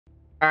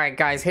All right,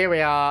 guys, here we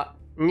are.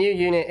 New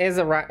unit is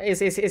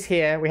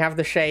here. We have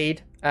the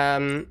shade.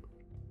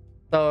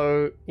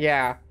 So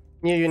yeah,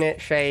 new unit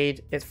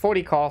shade. It's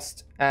 40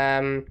 cost.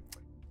 It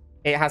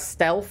has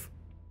stealth.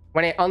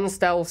 When it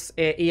unstealths,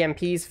 it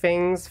EMPs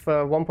things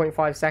for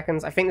 1.5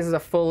 seconds. I think this is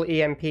a full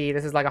EMP.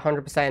 This is like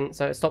 100%,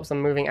 so it stops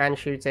them moving and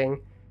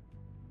shooting.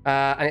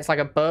 And it's like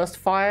a burst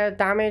fire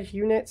damage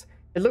unit.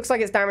 It looks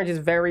like its damage is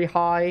very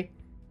high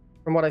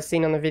from what I've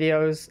seen on the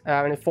videos.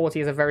 And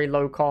 40 is a very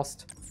low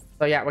cost.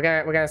 So yeah, we're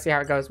gonna see how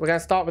it goes. We're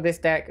gonna start with this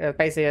deck,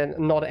 basically a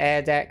nod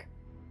air deck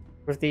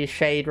with the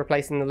shade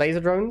replacing the laser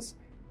drones.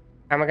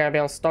 And we're gonna be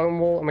on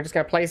Stonewall, and we're just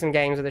gonna play some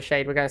games with the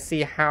shade. We're gonna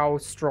see how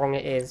strong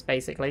it is,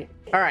 basically.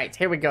 All right,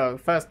 here we go.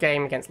 First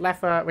game against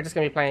Leffer. We're just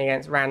gonna be playing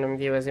against random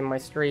viewers in my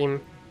stream.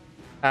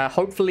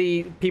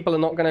 Hopefully people are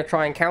not gonna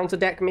try and counter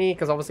deck me,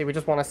 because obviously we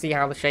just want to see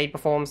how the shade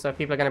performs. So if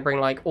people are gonna bring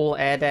like all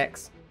air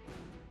decks,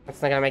 that's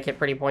gonna make it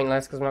pretty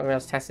pointless because we're not gonna be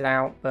able to test it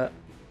out. But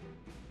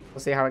we'll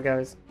see how it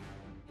goes.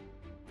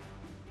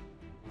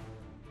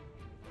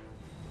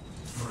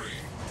 3,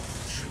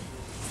 2,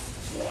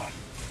 1.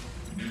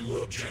 New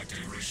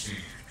objective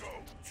received.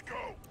 Let's go.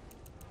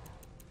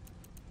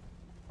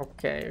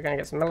 Okay, we're gonna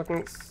get some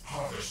militants.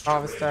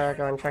 Harvester,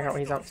 go and check out what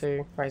he's up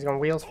to. Right, he's going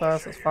wheels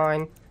first, that's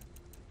fine.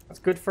 That's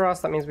good for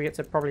us. That means we get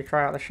to probably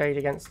try out the shade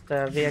against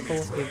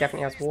vehicles. He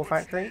definitely has War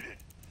Factory.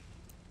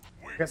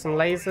 Get some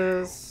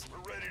lasers.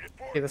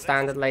 Do the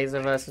standard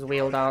laser versus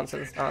wheel dance at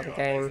the start of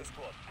the game.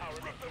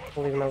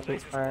 All these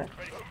militants back.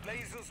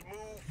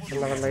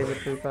 Another laser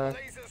trooper.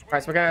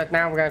 Right, so we're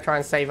gonna try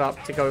and save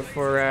up to go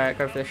for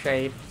the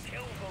shade.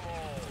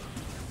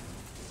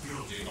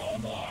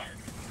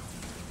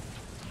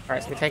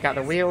 Alright, so we take out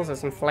the wheels.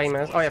 There's some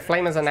flamers. Oh yeah,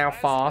 flamers are now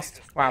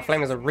fast. Wow,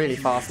 flamers are really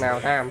fast now.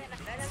 Damn.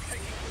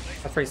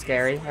 That's pretty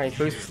scary. Alright,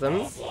 boosts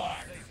them.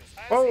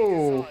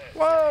 Whoa!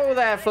 Whoa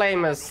there,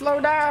 flamers!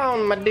 Slow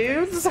down, my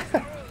dudes!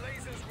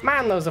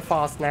 Man, those are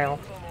fast now.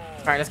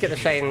 Alright, let's get the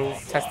shade and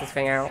test this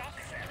thing out.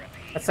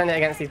 Let's send it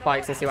against these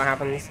bikes and see what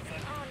happens.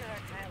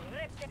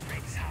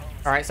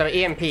 Alright, so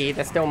EMP,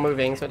 they're still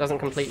moving, so it doesn't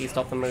completely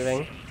stop them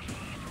moving.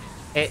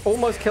 It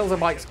almost kills a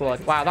bike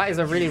squad. Wow, that is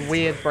a really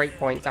weird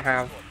breakpoint to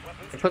have.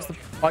 It puts the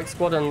bike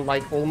squad on,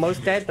 like,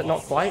 almost dead, but not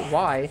quite.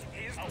 Why?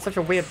 It's such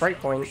a weird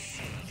breakpoint.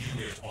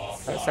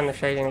 Let's send the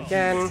shade in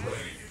again.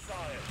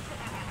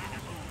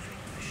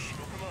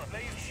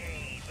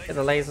 Get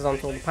the lasers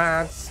onto all the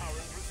pads.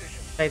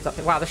 Shade's up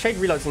here. Wow, the shade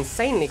reloads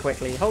insanely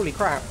quickly. Holy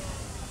crap.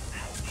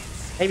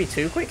 Maybe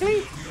too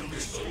quickly?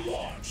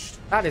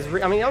 That is...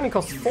 I mean, it only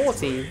costs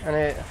 40,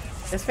 and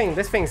this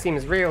thing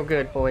seems real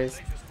good,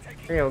 boys.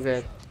 Real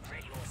good.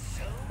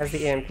 There's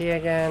the EMP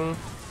again.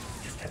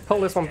 Let's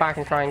pull this one back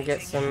and try and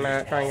get some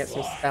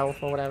stealth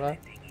or whatever.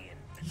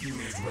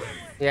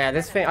 Yeah,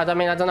 this thing, I don't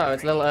know,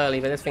 it's a little early,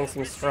 but this thing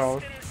seems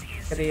strong.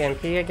 Get the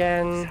EMP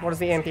again. What does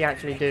the EMP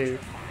actually do?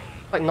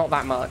 Like, not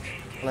that much,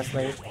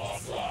 honestly.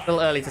 A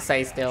little early to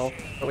say still,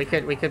 but we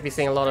could be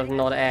seeing a lot of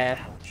nod air.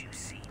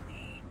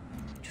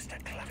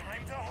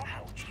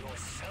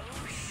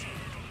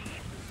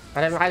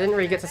 I didn't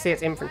really get to see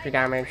its infantry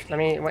damage.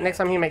 Next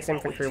time he makes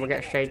infantry, we'll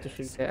get a shade to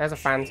shoot it. There's a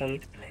phantom.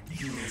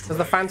 Does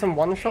the phantom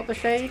one-shot the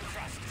shade?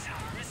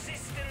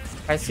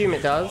 I assume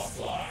it does.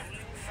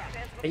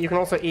 But you can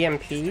also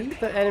EMP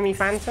the enemy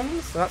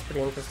phantoms, so that's pretty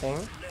interesting.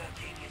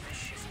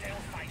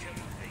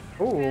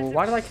 Ooh,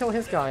 why did I kill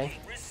his guy?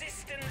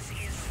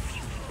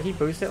 Did he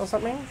boost it or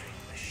something?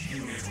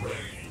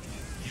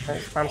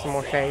 Let's spam some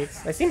more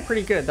shades. They seem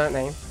pretty good, don't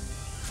they?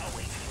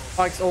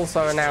 Bikes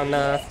also are now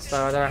nerfed,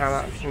 so I don't know how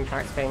that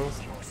impacts things.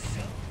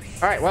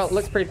 Alright, well, it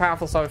looks pretty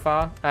powerful so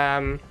far.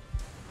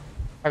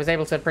 I was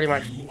able to pretty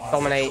much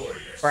dominate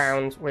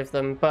ground with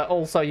them, but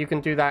also you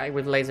can do that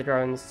with laser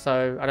drones,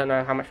 so I don't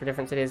know how much of a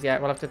difference it is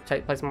yet. We'll have to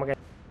play some more games.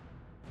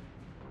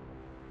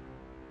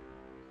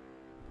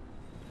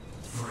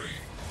 3,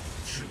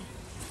 2,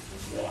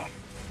 1.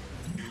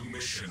 New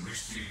mission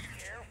received.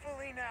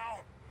 Carefully now.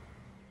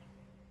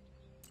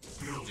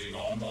 Building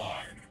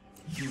online.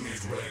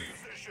 Unit ready.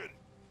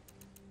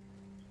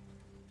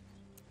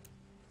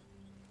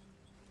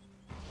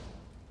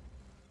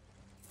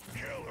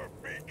 Kill or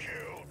be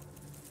killed.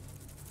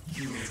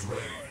 Unit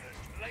ready.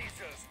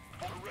 Lasers.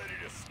 We're ready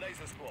to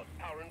laser squad.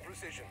 Power and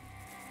precision.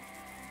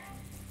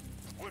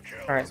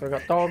 Alright, so we've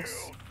got dogs.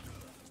 I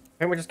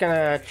think we're just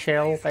gonna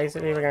chill,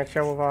 basically. We're gonna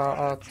chill with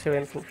our 2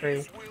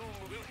 infantry.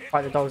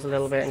 Fight the dogs a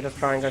little bit and just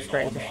try and go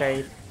straight into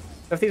shade.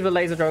 So if these were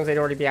laser drones, they'd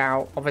already be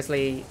out.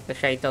 Obviously, the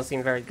shade does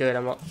seem very good.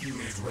 I'm not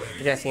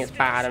suggesting it's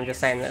bad. I'm just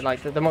saying that,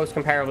 like, the most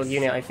comparable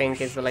unit, I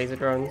think, is the laser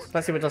drones.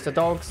 Let's see what it does to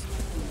dogs.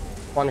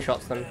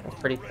 One-shots them. That's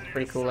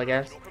pretty cool, I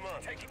guess.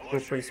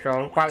 It's pretty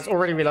strong. Wow, it's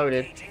already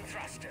reloaded.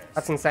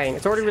 That's insane.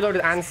 It's already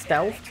reloaded and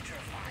stealthed.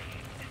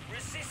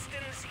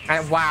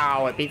 And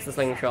wow, it beats the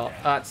slingshot.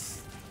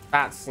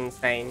 That's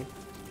insane.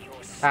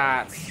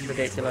 That's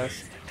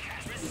ridiculous.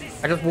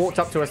 I just walked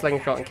up to a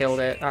slingshot and killed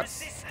it.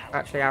 That's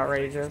actually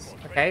outrageous.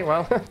 Okay,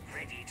 well,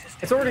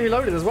 it's already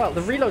reloaded as well.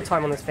 The reload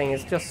time on this thing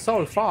is just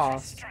so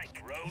fast.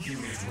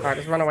 Alright,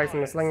 just run away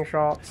from the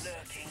slingshots.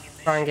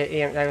 Try and get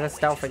EM. There's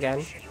stealth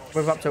again.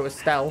 Move up to it with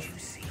stealth.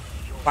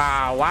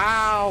 Wow,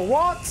 wow,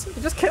 what?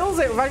 It just kills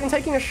it without even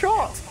taking a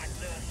shot.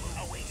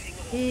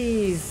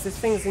 Jeez, this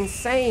thing's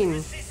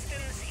insane.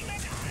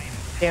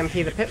 EMP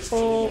the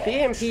Pitfall. The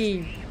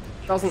EMP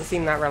doesn't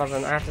seem that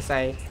relevant, I have to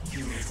say.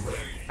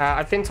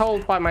 I've been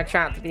told by my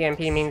chat that the EMP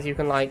means you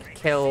can, like,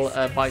 kill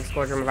a bike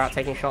squadron without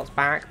taking shots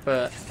back,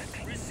 but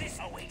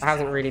that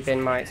hasn't really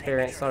been my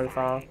experience so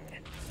far.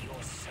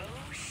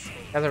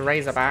 There's a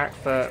Razorback,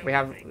 but we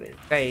have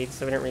Fade,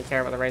 so we don't really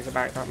care about the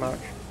Razorback that much.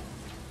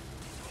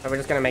 So we're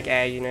just going to make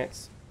air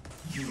units.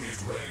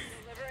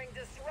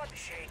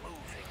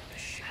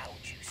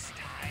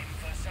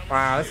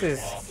 Wow, this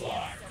is...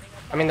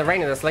 I mean, the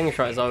reign of the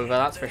slingshot is over,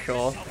 that's for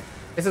sure.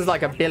 This is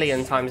like 1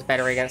 billion times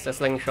better against a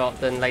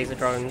slingshot than laser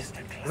drones.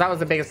 Because that was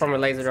the biggest problem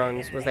with laser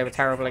drones, was they were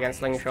terrible against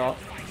slingshot.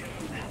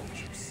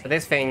 But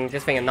this thing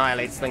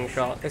annihilates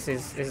slingshot. This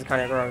is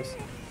kind of gross.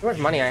 How much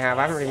money I have?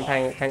 I haven't really been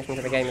paying attention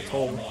to the game at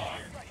all.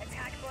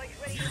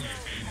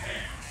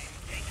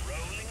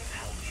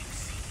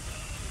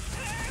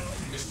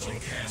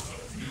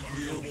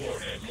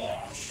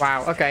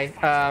 Wow, okay.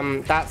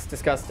 That's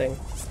disgusting.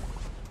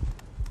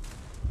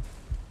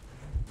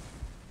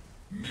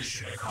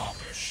 Mission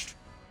accomplished.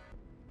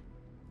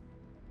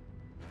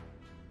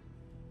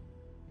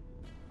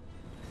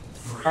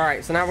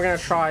 Alright, so now we're going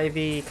to try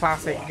the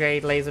classic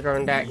Jade laser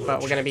drone deck,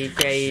 but we're going to be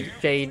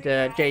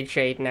Jade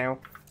Shade now.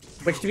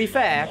 Which, to be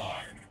fair,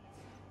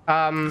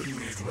 I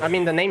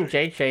mean, the name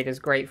Jade Shade is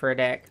great for a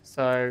deck,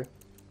 so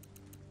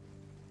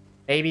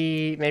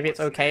maybe it's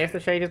okay if the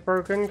Shade is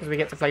broken, because we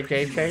get to play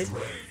Jade Shade.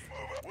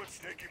 What's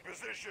taking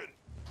position?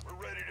 We're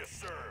ready to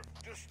serve.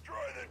 Destroy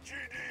the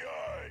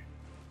GDI.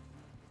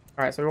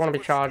 Alright, so we want to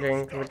be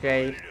charging with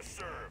Jade.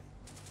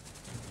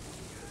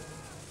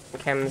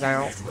 Chem's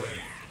out.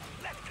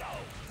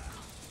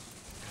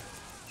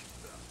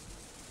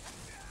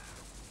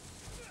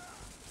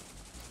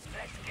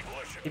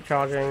 Keep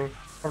charging.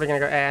 Probably gonna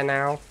go air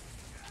now.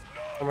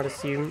 I would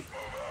assume.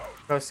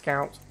 Go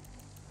scout.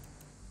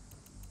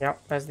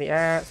 Yep, there's the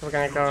air. So we're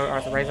gonna go.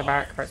 Alright, the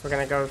Razorback. Right, so we're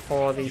gonna go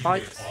for the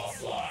bikes.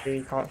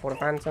 We can't afford a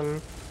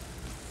Phantom.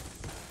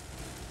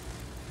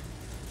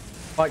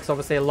 Bikes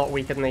obviously a lot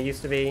weaker than they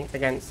used to be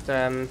against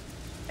air.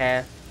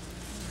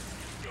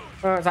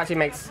 Well, it actually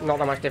makes not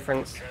that much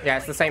difference. Yeah,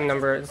 it's the same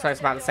number. So it's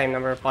about the same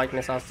number of bike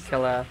missiles to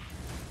kill a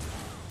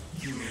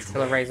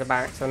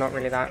Razorback. So not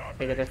really that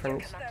big a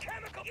difference.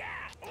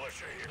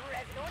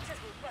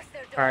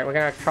 Alright, we're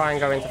going to try and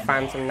go into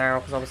Phantom now,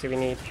 because obviously we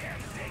need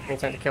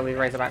to kill these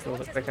Razorbacks a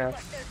little bit quicker.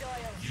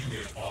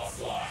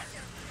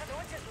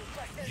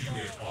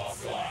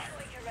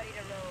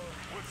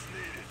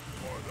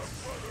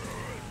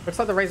 Looks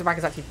like the Razorback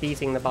is actually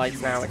beating the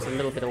bikes now, it's a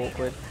little bit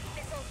awkward.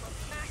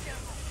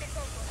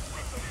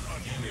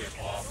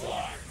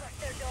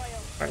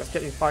 Alright, let's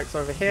get these bikes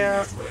over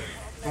here.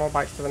 More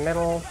bikes to the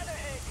middle.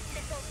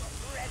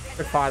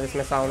 Could fire this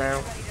missile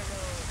now.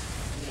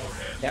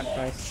 Yep,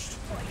 nice.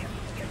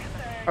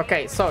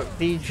 Okay, so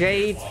the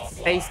Jade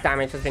base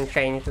damage has been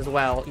changed as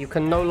well. You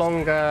can no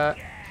longer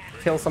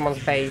kill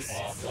someone's base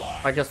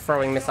by just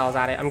throwing missiles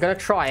at it. I'm gonna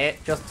try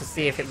it just to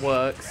see if it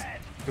works.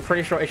 I'm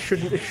pretty sure it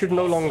should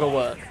no longer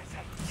work.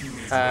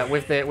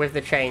 With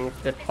the change,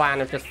 the plan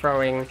of just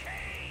throwing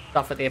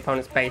stuff at the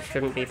opponent's base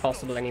shouldn't be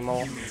possible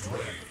anymore.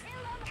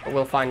 But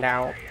we'll find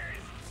out.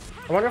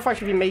 I wonder if I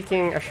should be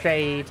making a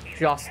Shade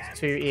just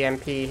to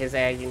EMP his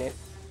air unit.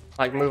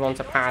 Like move on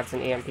to pads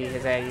and EMP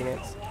his air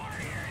units.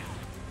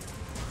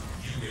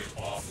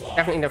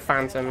 Definitely no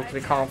Phantom, because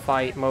we can't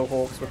fight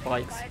Mohawks with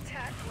bikes.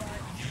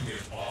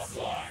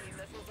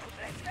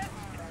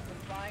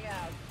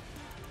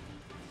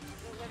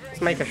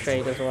 Let's make a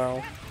Shade as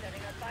well.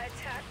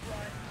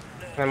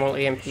 And then we'll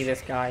EMP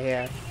this guy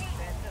here.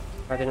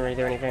 I didn't really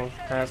do anything.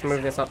 Let's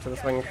move this up to the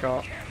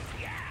slingshot.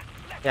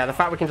 Yeah, the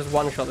fact we can just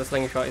one-shot the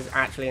slingshot is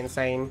actually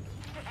insane.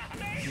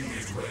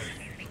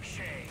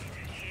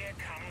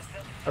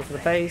 Go for the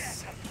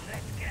base.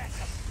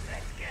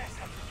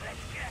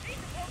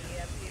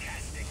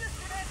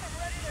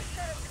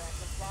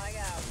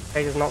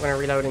 Base is not going to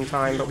reload in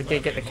time, but we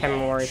did get the Chem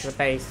Warrior to the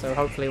base, so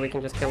hopefully we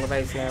can just kill the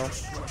base now.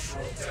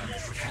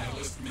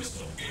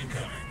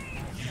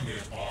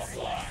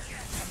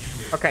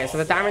 Okay, so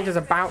the damage is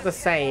about the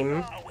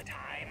same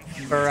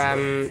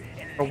for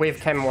with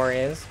Chem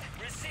Warriors.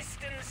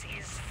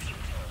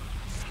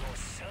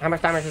 How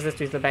much damage does this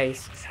do to the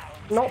base?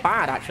 Not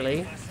bad,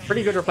 actually.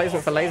 Pretty good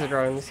replacement for laser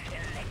drones.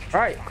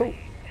 Alright, cool.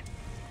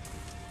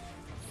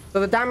 So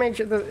the damage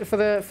for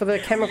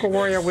the Chemical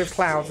Warrior with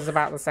Clouds is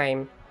about the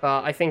same.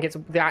 But I think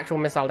the actual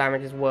missile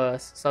damage is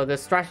worse. So the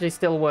strategy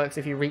still works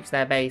if you reach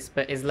their base,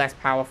 but is less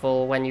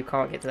powerful when you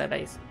can't get to their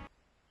base.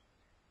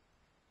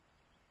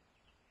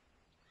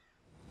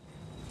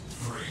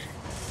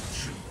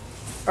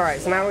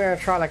 Alright, so now we're going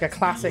to try like a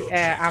classic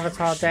air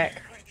avatar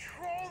deck.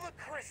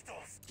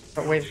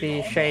 But with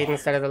the Shade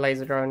instead of the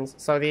laser drones.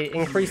 So the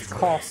increased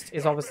cost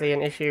is obviously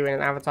an issue in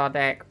an avatar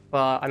deck,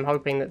 but I'm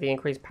hoping that the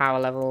increased power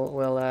level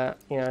will,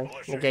 you know,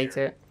 negate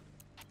it.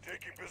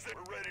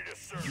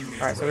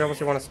 Alright, so we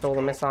obviously want to stall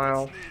the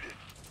missile.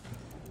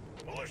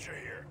 militia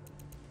here.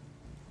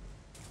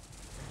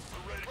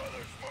 We're ready.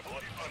 Brothers,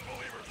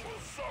 unbelievers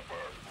will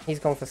suffer. He's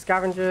gone for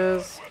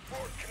scavengers.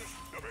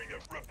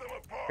 Rip them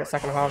apart. Get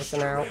second harvester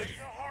now. We're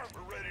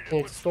ready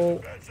Need to stall.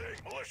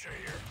 militia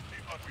here.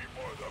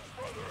 Before the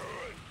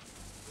brotherhood.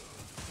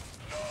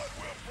 None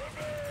will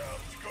prevail.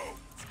 Let's go.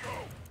 Let's go.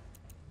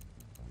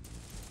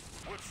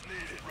 What's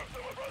needed? Rip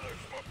them apart.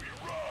 Brothers, we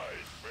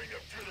rise. Bring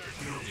them to their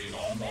knees.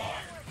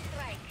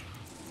 Strike.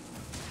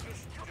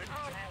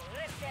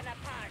 Rip them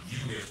apart.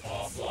 Unit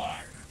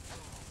offline.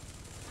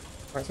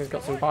 Right, so he's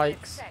got some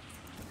bikes.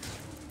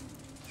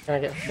 Gonna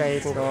get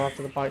shade and go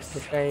after the bikes to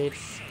the shade.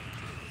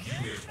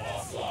 Unit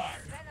offline.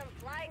 Venom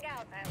flying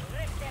out.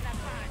 Rip them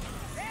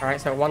apart.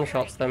 Alright, so it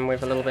one-shots them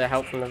with a little bit of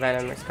help from the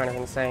venom. It's kind of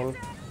insane.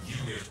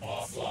 Unit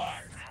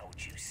offline. How'd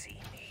you see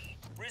me?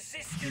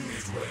 Resist.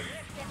 Unit ready.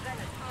 Rip them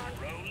apart.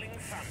 Rolling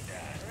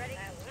thunder. Ready.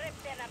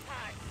 Rip them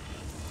apart.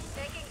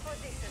 Taking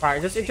position.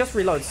 Right, it just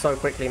reloads so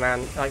quickly,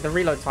 man. Like, the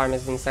reload time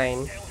is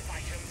insane.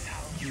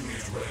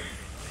 Unit ready.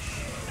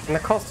 And the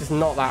cost is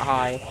not that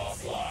high.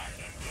 Offline.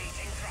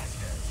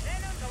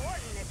 Venom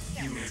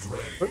coordinates. Unit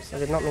ready. Oops, I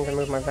did not mean to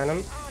move my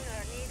venom. Honor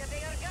need a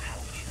bigger gun.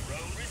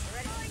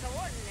 Ready.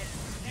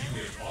 Coordinates.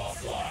 Unit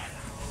offline.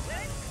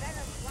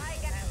 Venom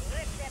flying out.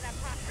 Rip them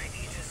apart.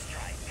 Ready to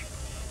strike.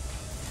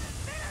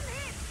 Venom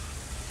hit.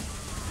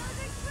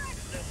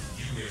 Losing track.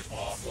 Unit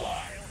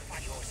offline.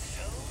 You're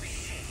so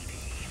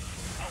shady.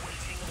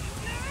 Awaiting.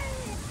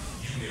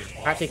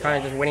 Unit Actually, kind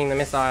of just winning the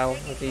missile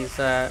with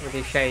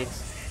these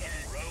shades.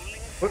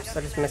 Whoops,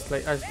 I just missed. I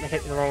just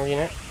hit the wrong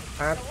unit.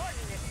 Bad.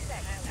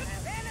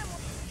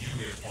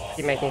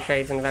 Keep making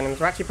shades and venoms.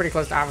 We're actually pretty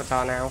close to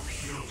Avatar now.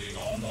 building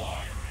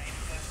online.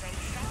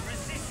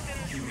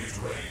 Unit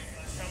ready.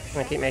 I'm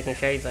gonna keep making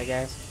shades, I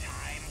guess.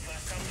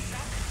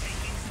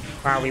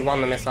 Wow, we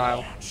won the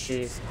missile.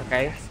 Jeez.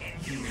 Okay.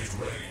 Unit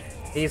ready.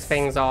 These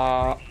things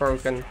are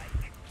broken.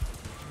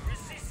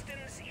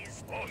 Resistance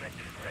is ready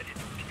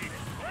to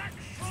kill.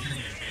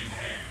 Unit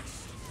enhanced.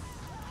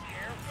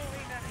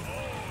 Carefully that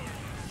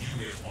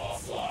Unit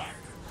offline.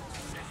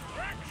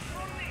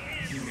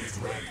 Unit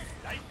ready.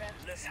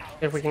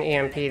 If we can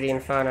EMP the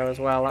Inferno as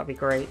well, that'd be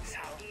great.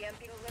 EMP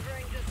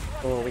delivering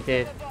disruption. Oh, we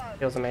did.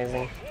 Feels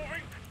amazing. moving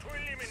to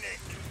eliminate.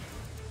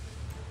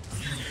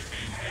 Unit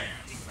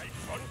enhanced. My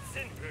front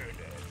center.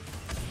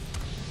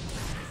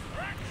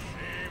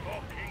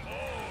 Evoking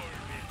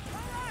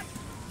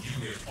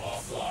Unit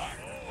offline.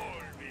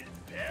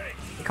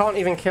 You can't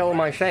even kill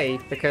my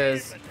shade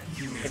because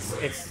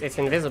it's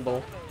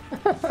invisible.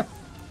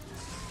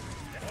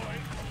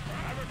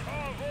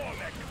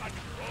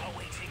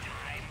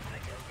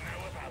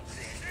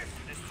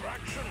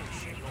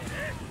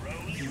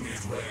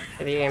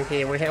 The EMP,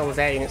 we hit all his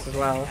air units as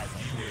well.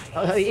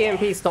 The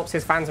EMP stops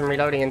his Phantom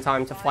reloading in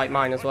time to flight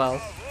mine as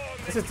well.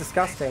 This is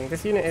disgusting.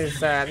 This unit is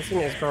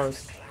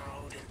gross.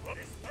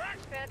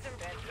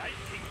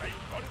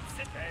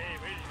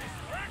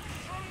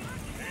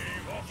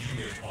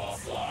 Unit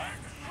offline.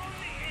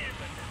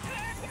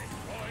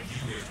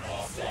 Unit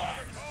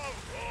offline.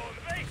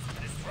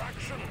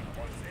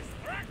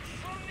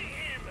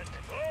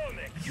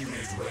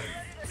 Unit ready.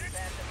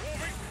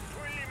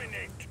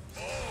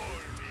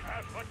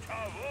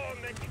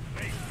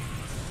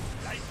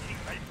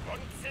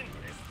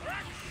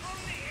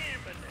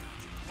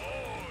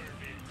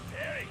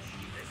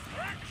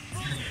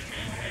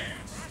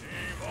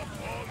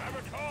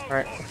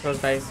 Alright, let's close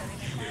base.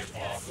 Unit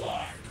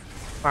offline.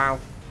 Wow.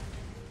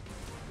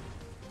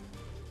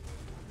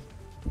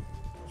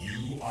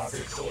 You are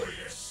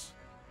victorious.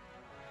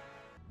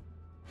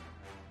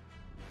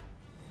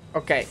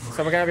 Okay,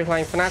 so we're going to be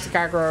playing Fnatic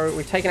Aggro.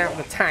 We've taken out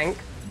the tank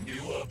New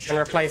and objective.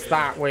 replaced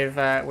that with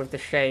the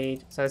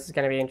shade. So this is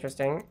going to be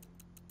interesting.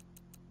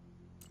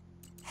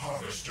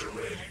 Harvester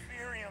ready.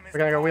 We're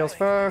going to go wheels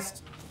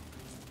first.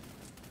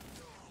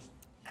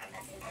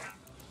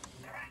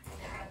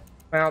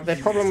 Now, the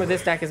problem with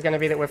this deck is going to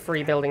be that we're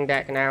free building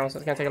deck now, so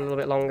it's going to take a little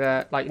bit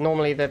longer. Like,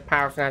 normally the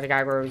power of Fnatic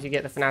Aggro is you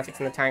get the Fanatics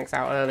and the tanks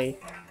out early.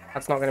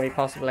 That's not going to be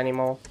possible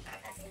anymore.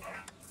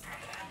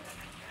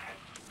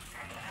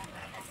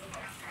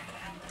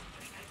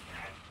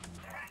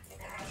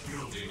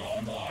 Building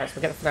online. Alright, so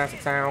we'll get the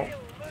Fanatics out.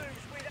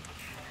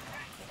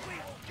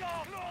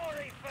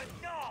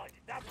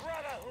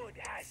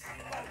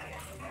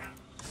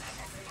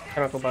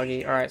 Chemical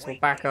buggy. Alright, so we'll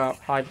back up,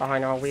 hide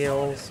behind our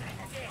wheels.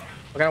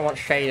 We're going to want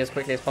shade as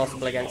quickly as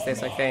possible against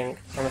this, I think.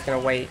 So I'm just going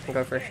to wait and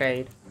go for a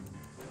shade.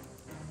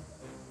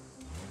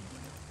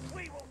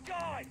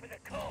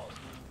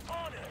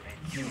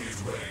 Unit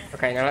ready.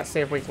 Okay, now let's see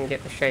if we can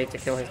get the shade to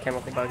kill his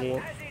chemical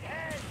buggy.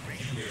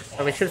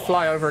 So we should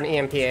fly over and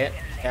EMP it.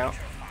 Yeah.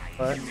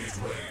 But, Unit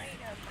ready.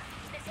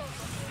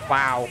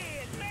 wow.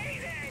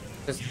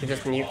 We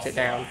just nuked it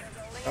down.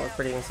 That was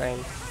pretty insane.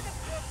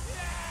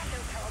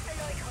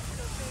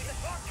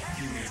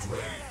 Unit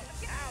ready.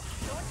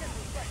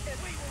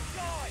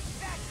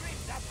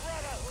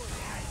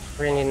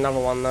 We're going to need another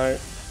one though.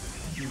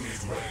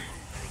 Unit ready.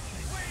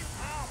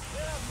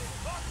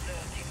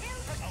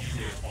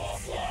 Unit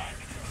offline.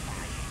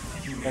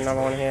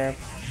 Another one here.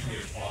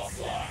 Unit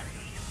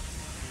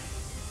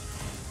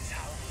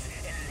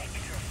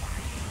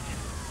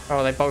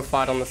Oh, they both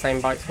fired on the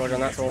same bike squadron.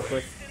 That's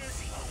awkward.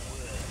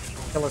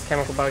 Kill this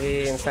chemical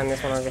buggy and send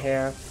this one over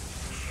here.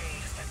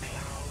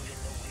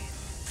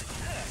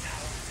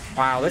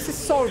 Wow, this is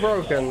so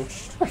broken.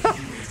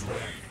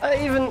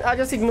 I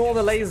just ignore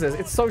the lasers.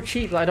 It's so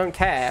cheap that I don't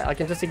care. I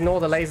can just ignore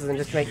the lasers and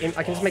just make.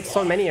 I can just make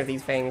so many of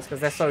these things because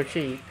they're so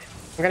cheap.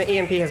 I'm gonna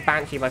EMP his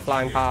Banshee by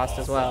flying past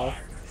as well.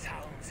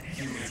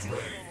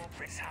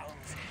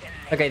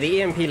 Okay,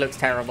 the EMP looks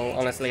terrible,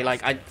 honestly.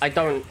 Like, I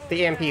don't...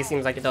 The EMP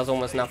seems like it does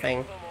almost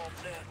nothing.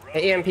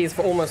 The EMP is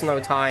for almost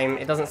no time.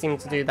 It doesn't seem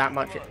to do that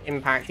much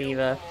impact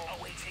either.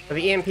 But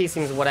the EMP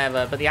seems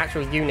whatever, but the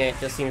actual unit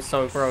just seems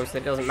so gross that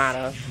it doesn't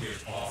matter.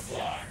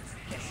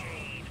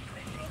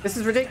 This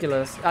is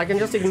ridiculous. I can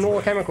just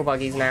ignore chemical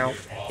buggies now.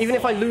 Even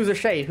if I lose a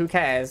shade, who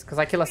cares? Because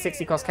I kill a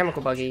 60 cost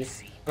chemical buggy,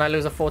 and I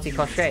lose a 40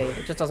 cost shade.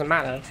 It just doesn't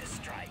matter.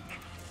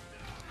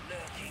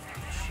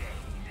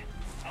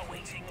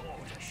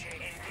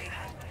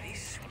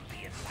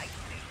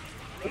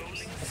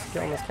 Oops. Let's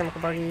get on this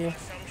chemical buggy.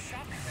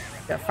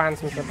 Get a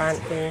Phantom to the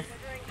Banshee.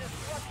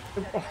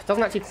 Oh, it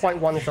doesn't actually quite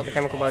one-shot the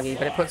chemical buggy,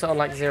 but it puts it on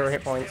like 0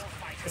 hit points.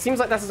 It seems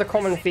like this is a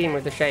common theme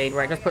with the Shade,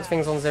 where it just puts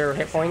things on 0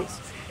 hit points.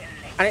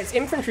 And its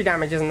infantry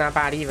damage isn't that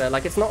bad either.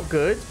 Like, it's not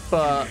good,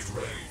 but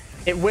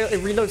it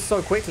reloads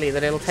so quickly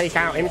that it'll take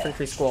out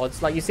infantry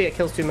squads. Like, you see it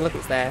kills 2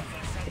 militants there.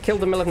 It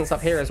killed the militants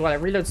up here as well.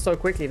 It reloads so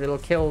quickly that it'll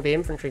kill the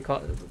infantry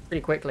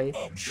pretty quickly.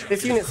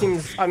 This unit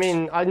seems... I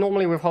mean, I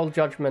normally withhold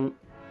judgment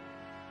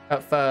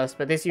at first,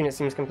 but this unit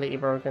seems completely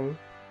broken.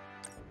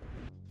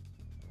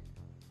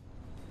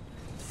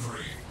 3,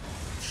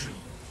 2,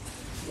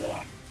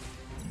 1.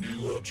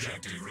 New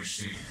objective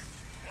received.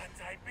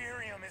 The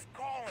Tiberium is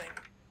calling.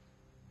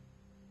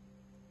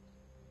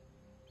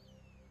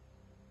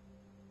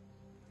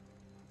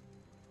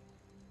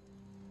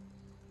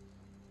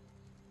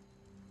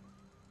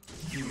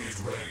 Unit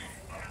ready.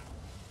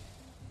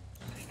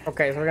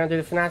 Okay, so we're gonna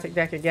do the Fnatic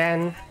deck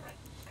again.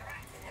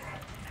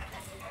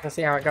 Let's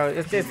see how it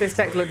goes. This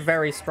deck looked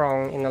very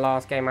strong in the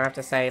last game, I have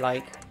to say.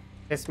 Like,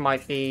 this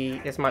might be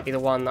the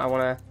one that I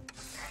wanna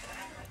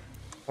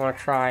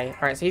try.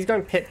 Alright, so he's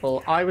going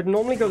Pitbull. I would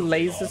normally go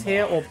lasers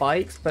here or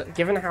bikes, but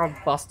given how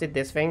busted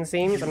this thing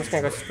seems, I'm just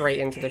gonna go straight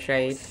into the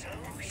Shade.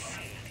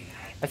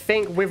 I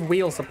think with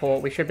wheel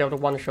support, we should be able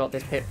to one-shot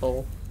this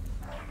Pitbull.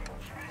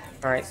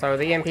 Alright, so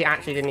the EMP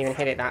actually didn't even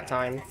hit it that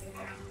time.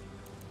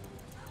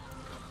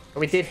 But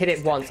we did hit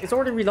it once. It's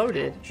already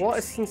reloaded. What?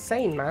 It's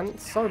insane, man.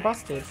 It's so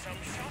busted.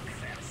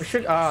 We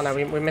should... Oh, no,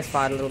 we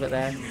misfired a little bit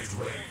there.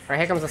 Alright,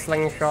 here comes a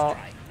Slingshot.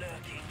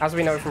 As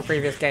we know from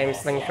previous games,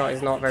 Slingshot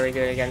is not very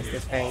good against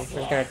this thing.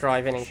 We're just going to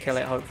drive in and kill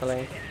it,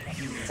 hopefully.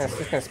 It's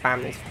just going to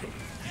spam these.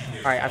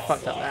 Alright, I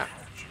fucked up that.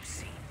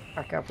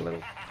 Back up a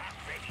little.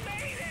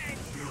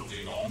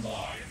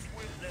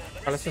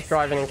 Right, let's just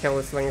drive in and kill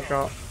the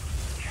Slingshot.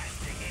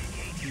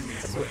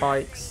 Get some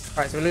bikes.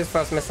 Alright, so we lose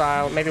first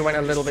missile. Maybe went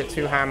a little bit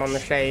too ham on the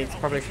Shades.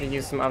 Probably should have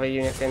used some other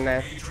units in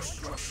there.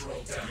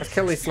 Let's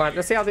kill these snipers.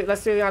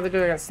 Let's see how they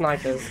do against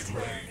snipers.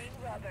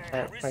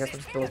 Yeah, I guess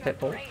we'll just kill this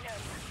Pitbull.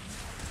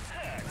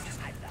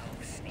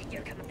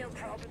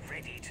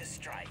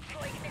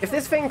 If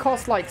this thing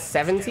costs like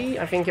 70,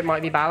 I think it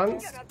might be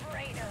balanced.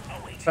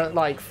 But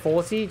like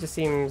 40 just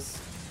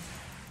seems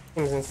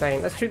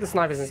insane. Let's shoot the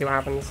snipers and see what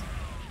happens.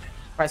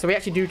 Right, so we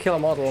actually do kill a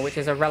model, which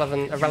is a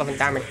relevant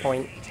damage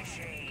point.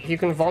 If you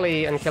can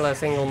volley and kill a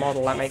single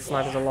model, that makes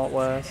snipers a lot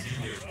worse.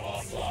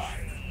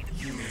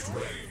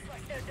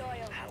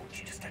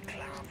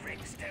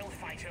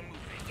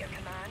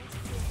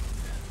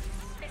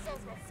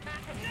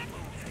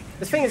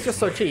 This thing is just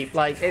so cheap.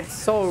 Like, it's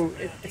so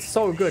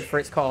good for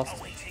its cost.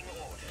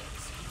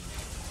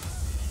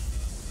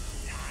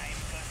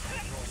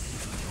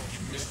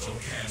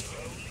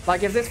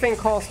 Like, if this thing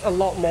cost a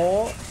lot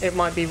more, it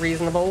might be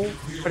reasonable,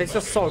 but it's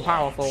just so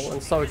powerful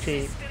and so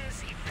cheap.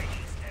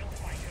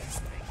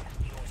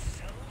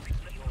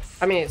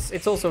 I mean,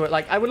 it's also,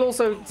 like, I would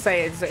also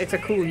say it's a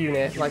cool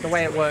unit. Like, the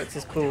way it works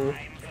is cool,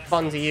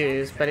 fun to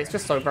use, but it's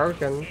just so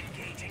broken.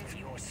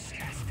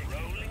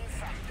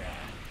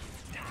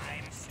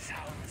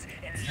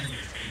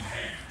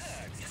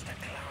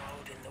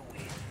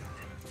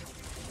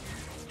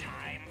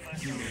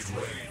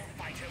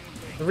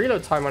 The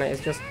reload time on it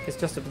is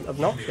just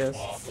obnoxious.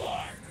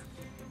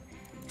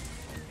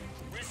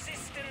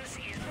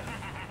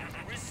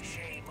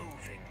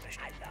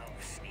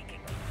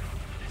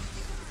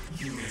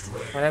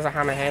 Well, there's a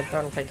hammerhead.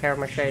 That'll take care of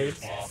my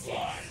Shades.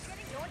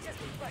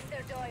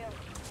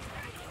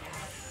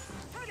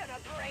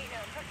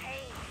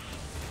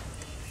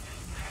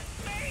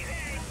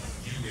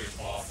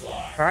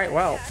 Alright,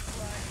 well.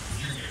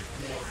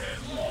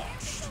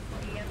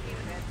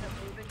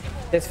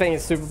 This thing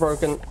is super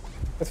broken.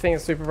 This thing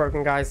is super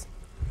broken, guys.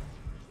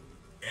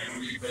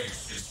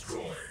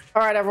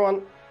 Alright,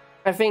 everyone.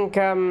 I think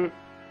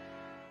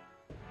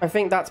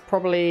that's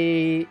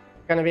probably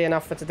gonna be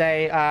enough for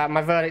today.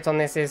 My verdict on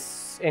this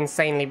is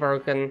insanely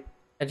broken.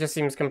 It just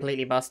seems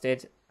completely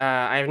busted.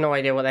 I have no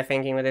idea what they're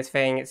thinking with this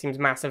thing. It seems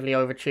massively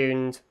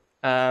overtuned.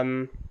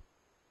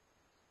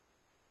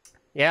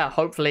 Yeah,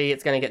 hopefully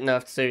it's going to get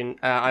nerfed soon.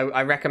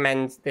 I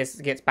recommend this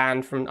gets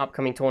banned from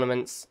upcoming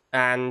tournaments.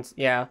 And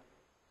yeah,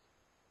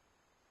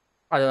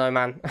 I don't know,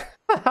 man.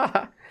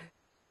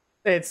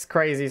 It's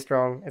crazy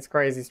strong. It's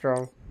crazy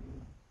strong.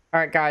 All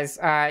right, guys.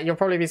 You'll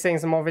probably be seeing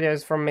some more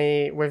videos from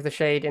me with the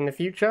Shade in the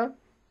future.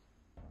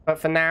 But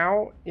for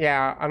now,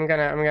 yeah, I'm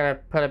gonna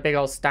put a big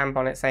old stamp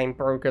on it saying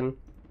broken.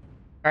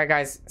 All right,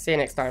 guys. See you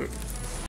next time.